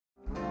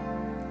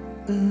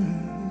You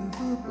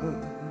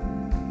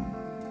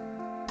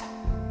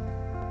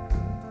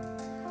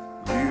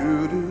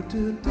do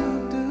do do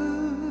do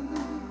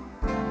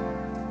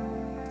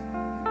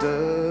da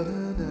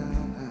da da.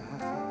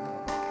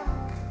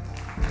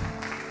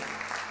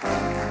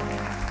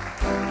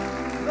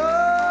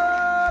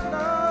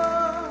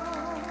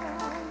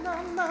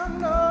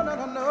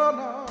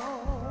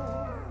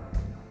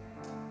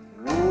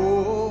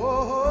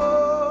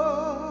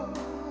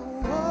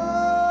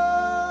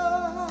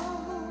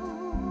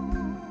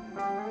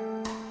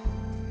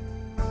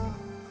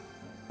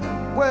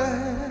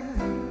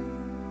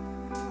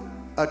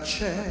 A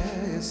chair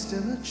is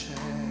still a chair,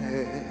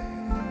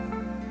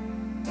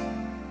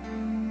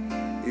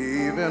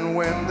 even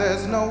when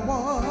there's no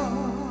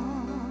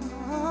one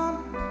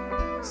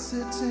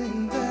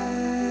sitting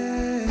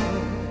there.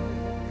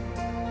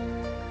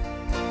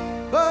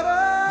 But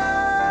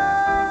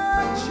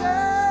a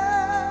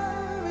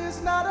chair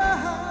is not a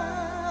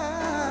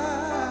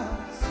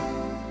house,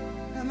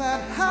 and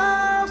that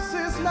house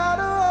is not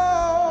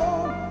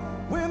alone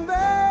when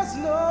there's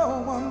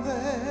no one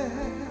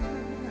there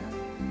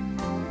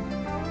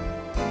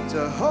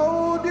to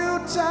hold you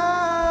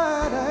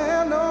tight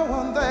and no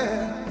one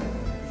there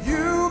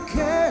you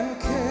can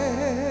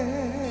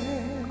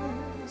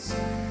kiss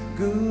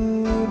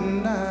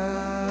goodnight.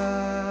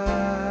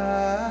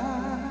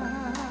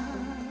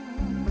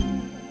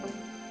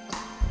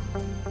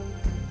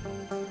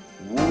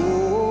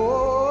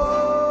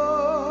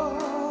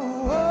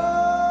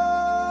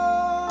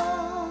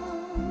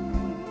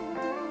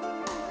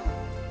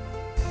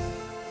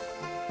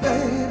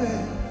 Baby,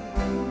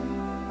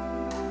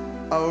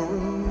 a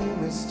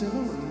room is still a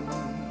room,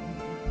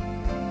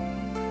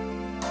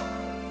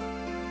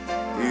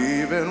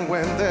 even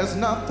when there's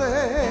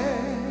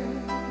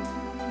nothing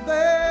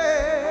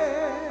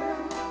there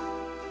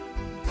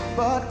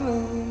but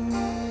gloom.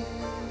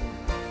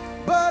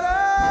 But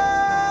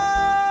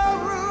a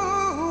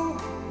room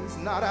is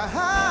not a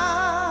house,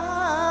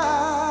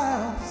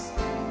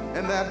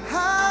 and that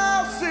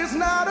house is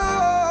not a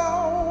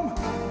home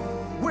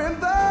when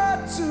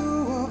the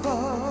two of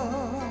us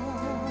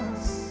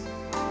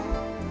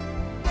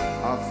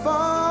are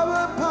far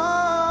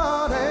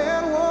apart,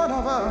 and one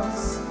of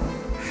us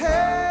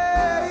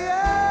has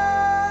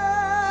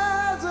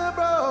a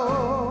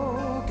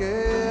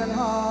broken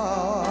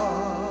heart.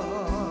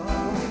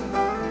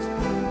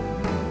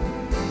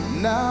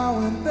 Now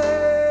and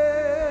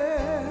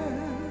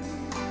then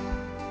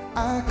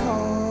I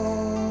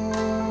call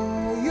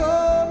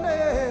your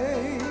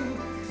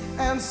name,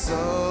 and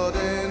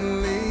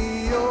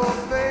suddenly your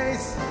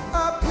face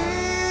appears.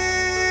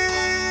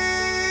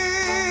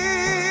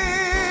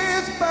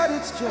 But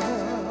it's just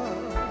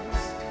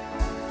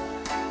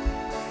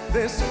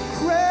this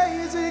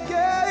crazy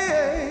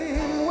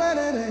game. When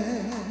it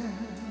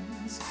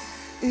ends,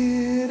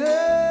 it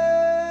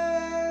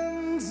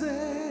ends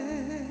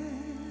in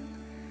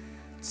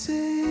tears.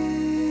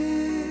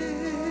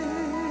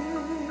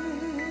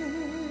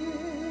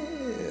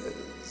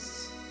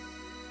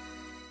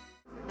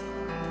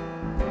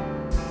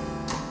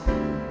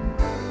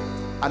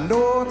 I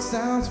know it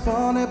sounds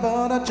funny,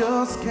 but I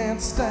just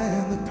can't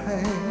stand the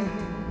pain.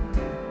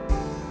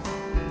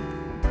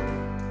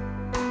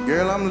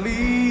 Girl, I'm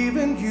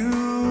leaving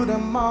you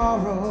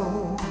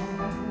tomorrow.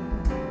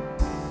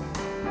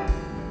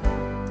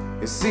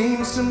 It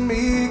seems to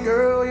me,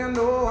 girl, you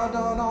know I've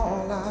done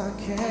all I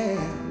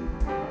can.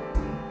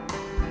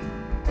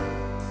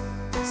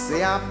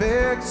 See, I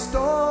begged,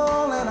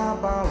 stole, and I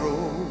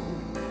borrowed.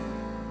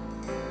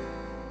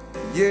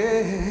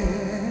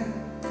 Yeah,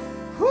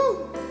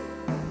 whew.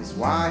 It's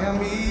why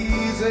I'm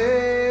easy.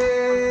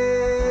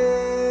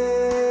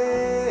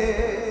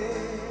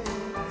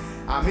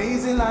 I'm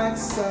easy like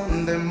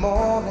Sunday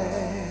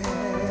morning.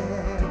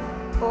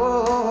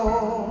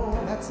 Oh,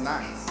 that's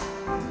nice.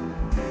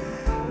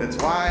 That's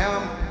why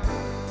I'm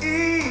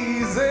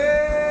easy.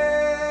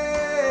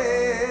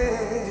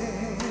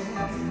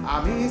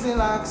 I'm easy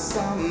like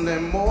Sunday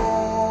morning.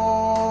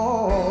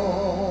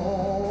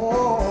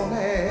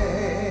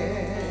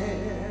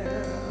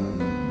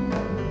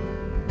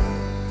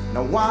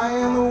 Now why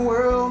in the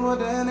world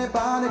would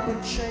anybody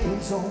put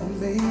chains on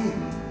me?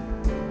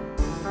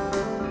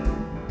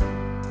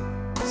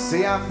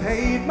 See, I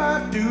paid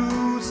my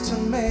dues to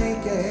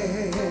make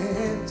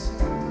it.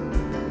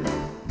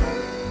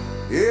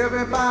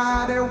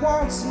 Everybody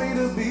wants me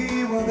to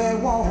be where they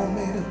want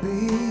me to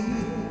be.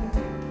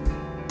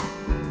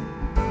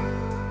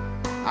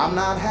 I'm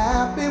not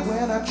happy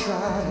when I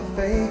try to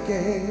fake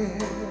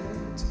it.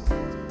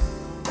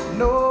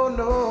 No,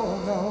 no,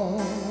 no,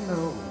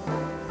 no.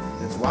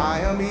 That's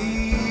why I'm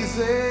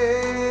easy.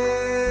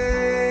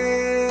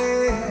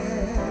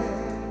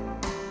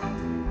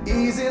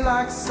 Easy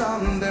like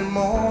Sunday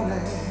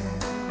morning.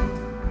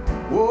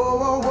 Whoa,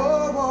 whoa,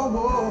 whoa, whoa,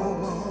 whoa,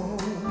 whoa.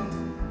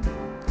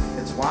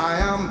 That's why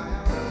I'm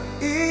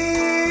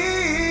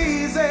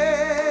easy,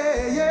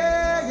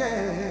 yeah,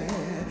 yeah.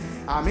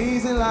 I'm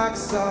easy like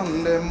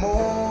Sunday morning.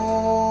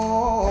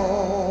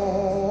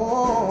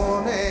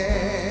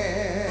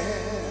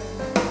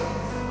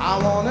 I I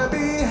wanna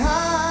be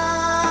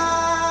high,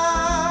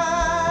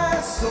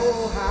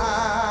 so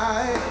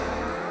high.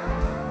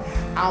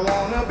 I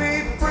wanna be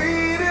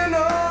free to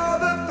know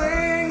the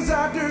things I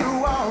do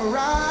are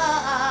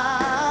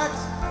right.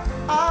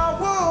 I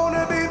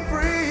wanna be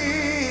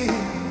free,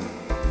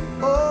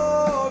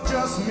 oh,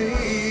 just me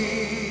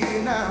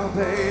now,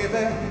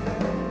 baby.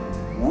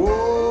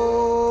 Whoa.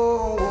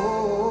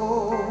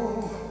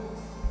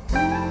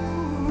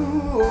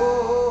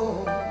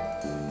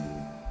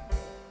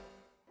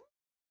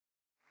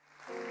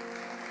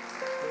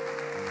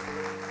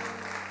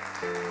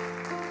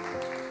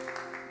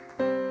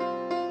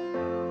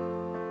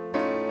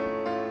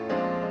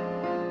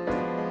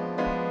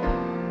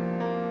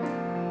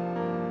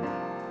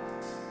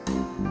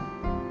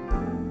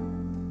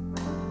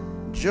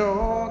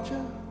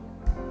 Georgia,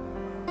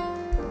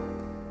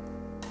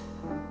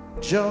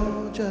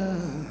 Georgia,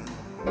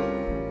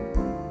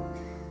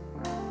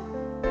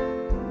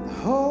 the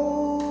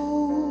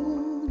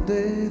whole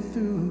day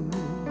through,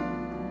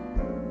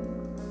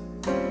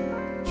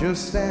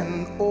 just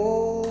an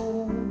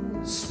old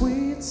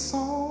sweet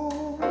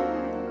song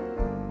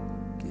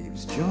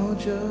keeps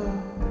Georgia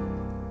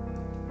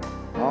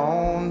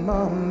on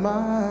my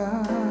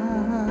mind.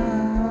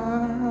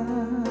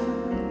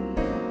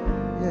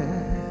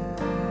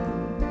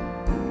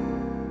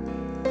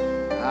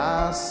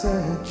 I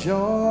said,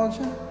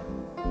 Georgia,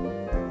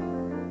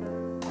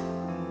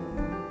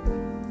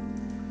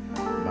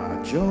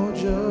 my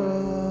Georgia,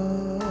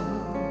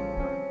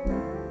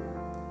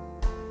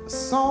 a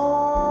song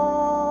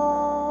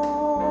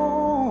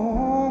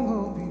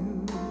of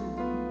you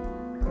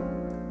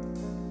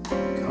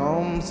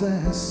comes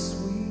as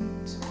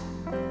sweet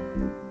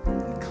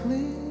and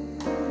clear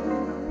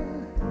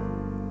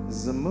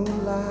as the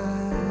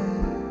moonlight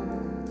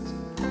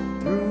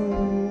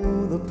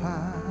through the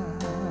pine.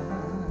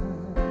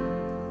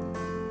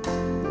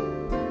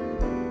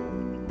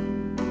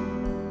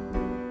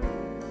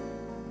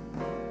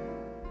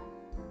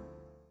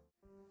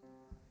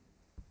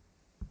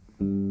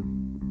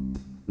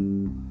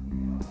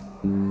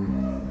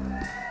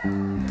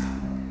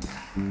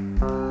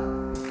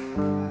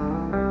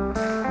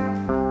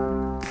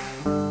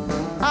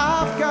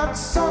 I've got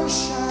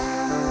sunshine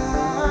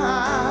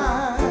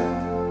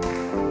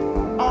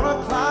on a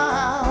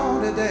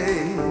cloudy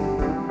day.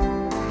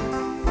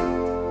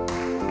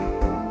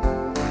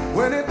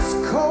 When it's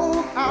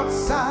cold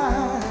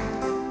outside,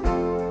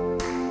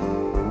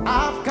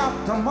 I've got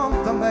the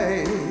month of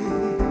May.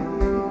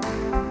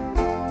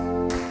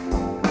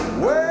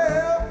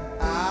 Well,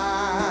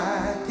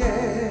 I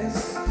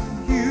guess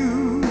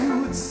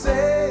you'd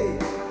say,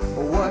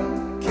 what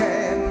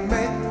can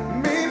make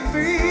me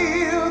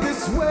feel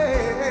this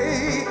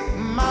way,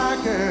 my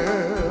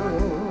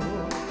girl?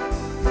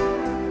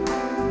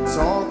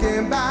 Talking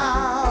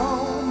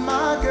about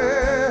my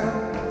girl,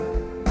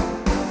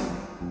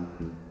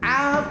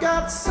 I've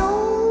got so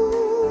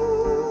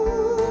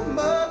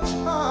much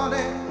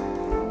honey,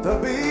 the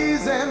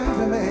bees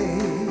envy me.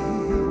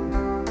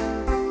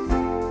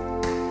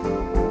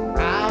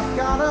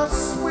 A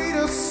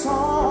sweeter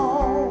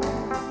song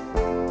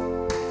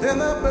than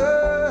the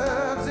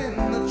birds in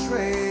the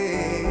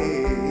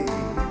trees.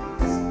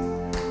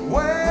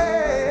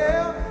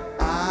 Well,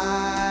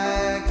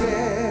 I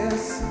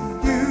guess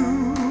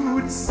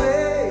you'd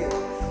say,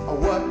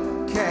 what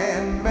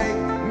can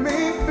make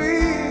me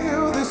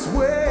feel this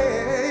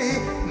way,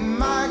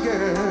 my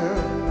girl?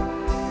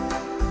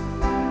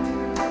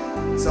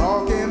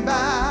 Talking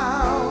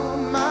about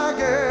my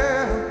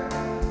girl,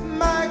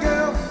 my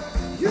girl,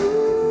 you.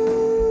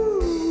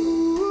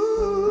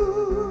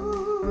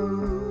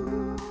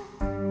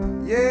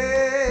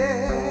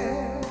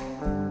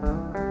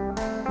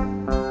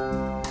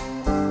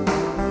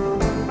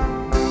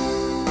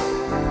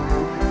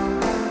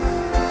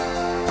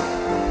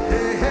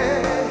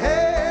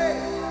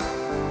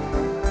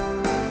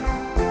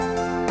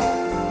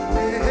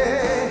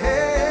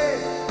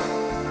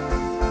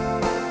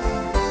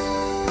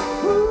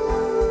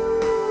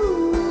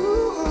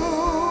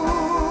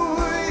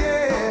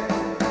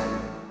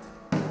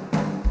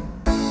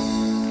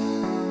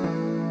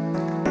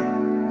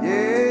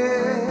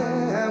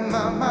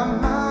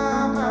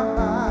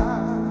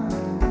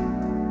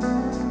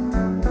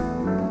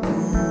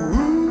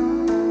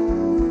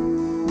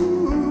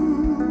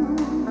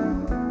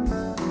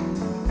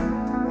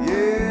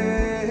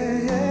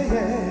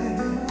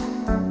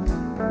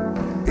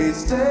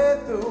 Each day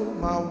through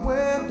my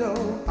window,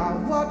 I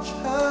watch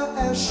her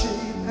as she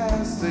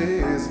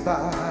passes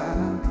by,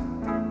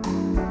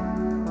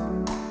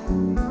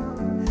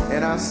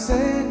 and I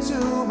say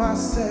to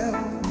myself,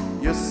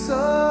 you're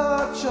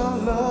such a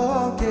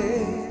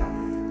lucky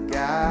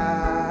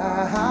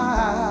guy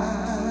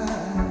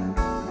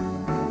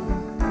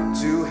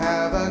to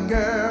have a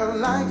girl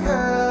like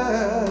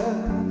her.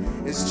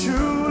 It's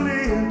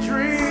truly a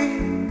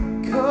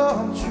dream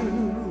come true.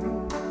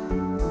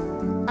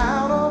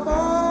 Out of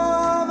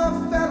all the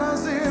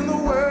fellas in the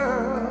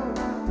world,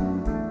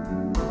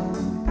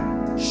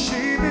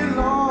 she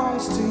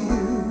belongs to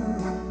you.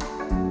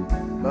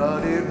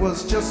 But if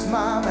was just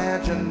my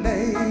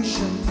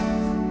imagination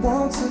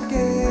once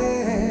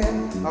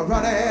again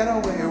running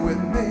away with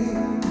me.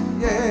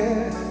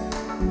 Yeah,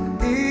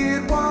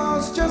 it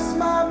was just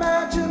my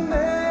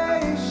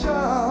imagination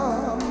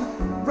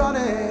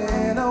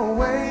running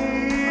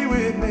away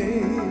with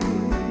me.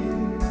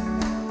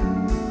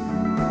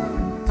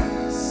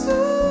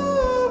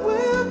 So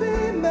we'll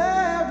be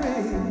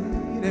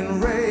married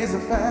and raise a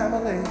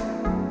family.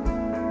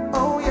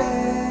 Oh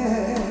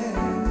yeah,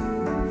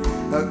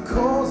 a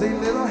cozy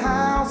little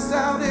house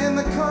out in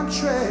the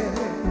country.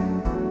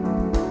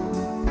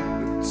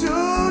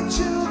 2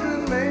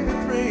 children, maybe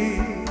 3.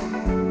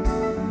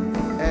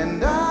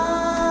 And I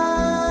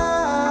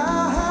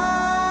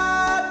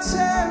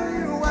tell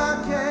you,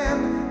 I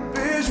can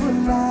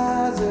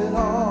visualize it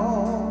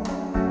all.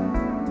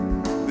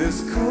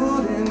 This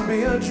couldn't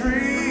be a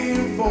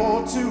dream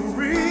for too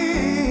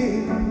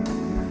real.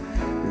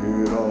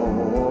 It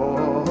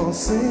all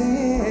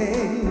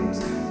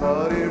seems,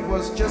 but it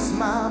was just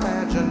my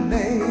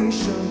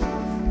imagination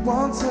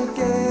once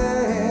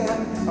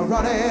again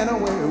running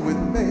away with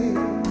me.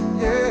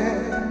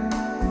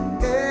 Yeah,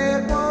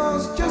 it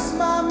was just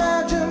my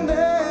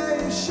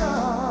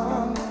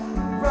imagination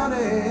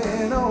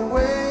running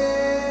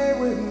away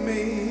with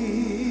me.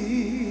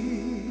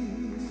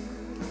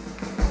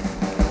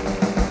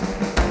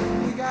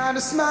 You got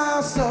a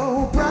smile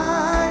so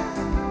bright,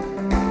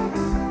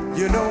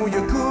 you know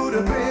you could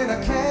have been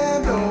a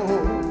candle.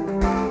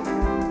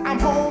 I'm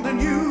holding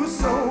you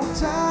so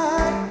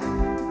tight,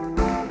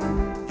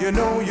 you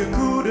know you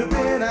could have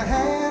been a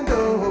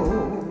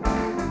handle.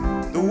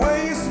 The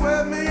way you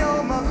swept me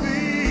on my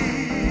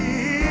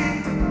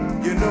feet,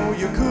 you know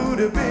you could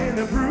have been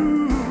a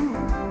brew.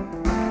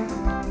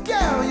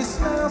 Girl, you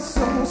smell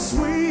so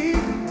sweet,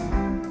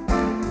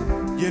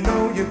 you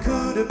know you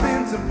could have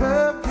been some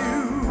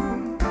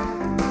perfume.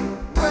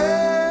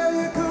 Well,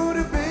 you could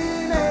have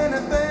been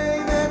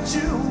anything that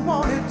you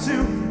wanted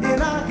to,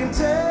 and I can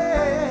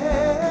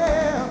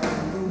tell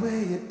the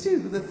way you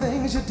do the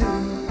things you do.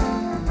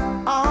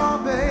 Oh,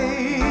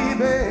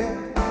 baby,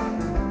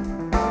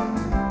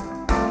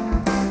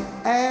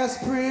 as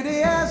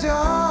pretty as you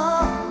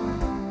are,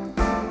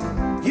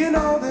 you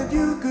know that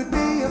you could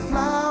be a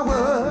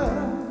flower.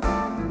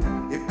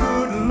 If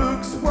good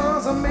looks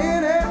was a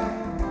minute,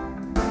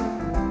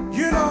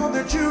 you know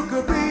that you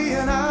could be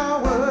an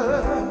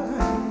hour.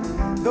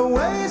 The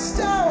way you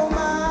stole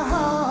my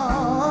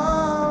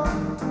heart,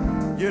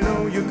 you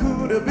know you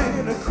could have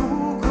been a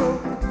cool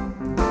crook.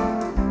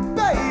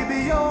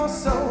 Baby, you're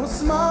so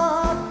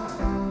smart,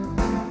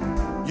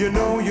 you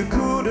know you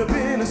could have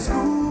been a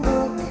school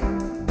book.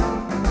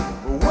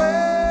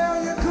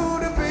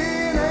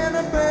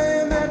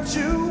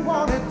 You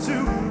wanted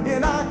to,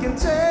 and I can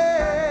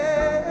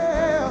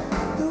tell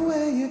the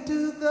way you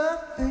do the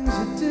things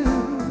you do.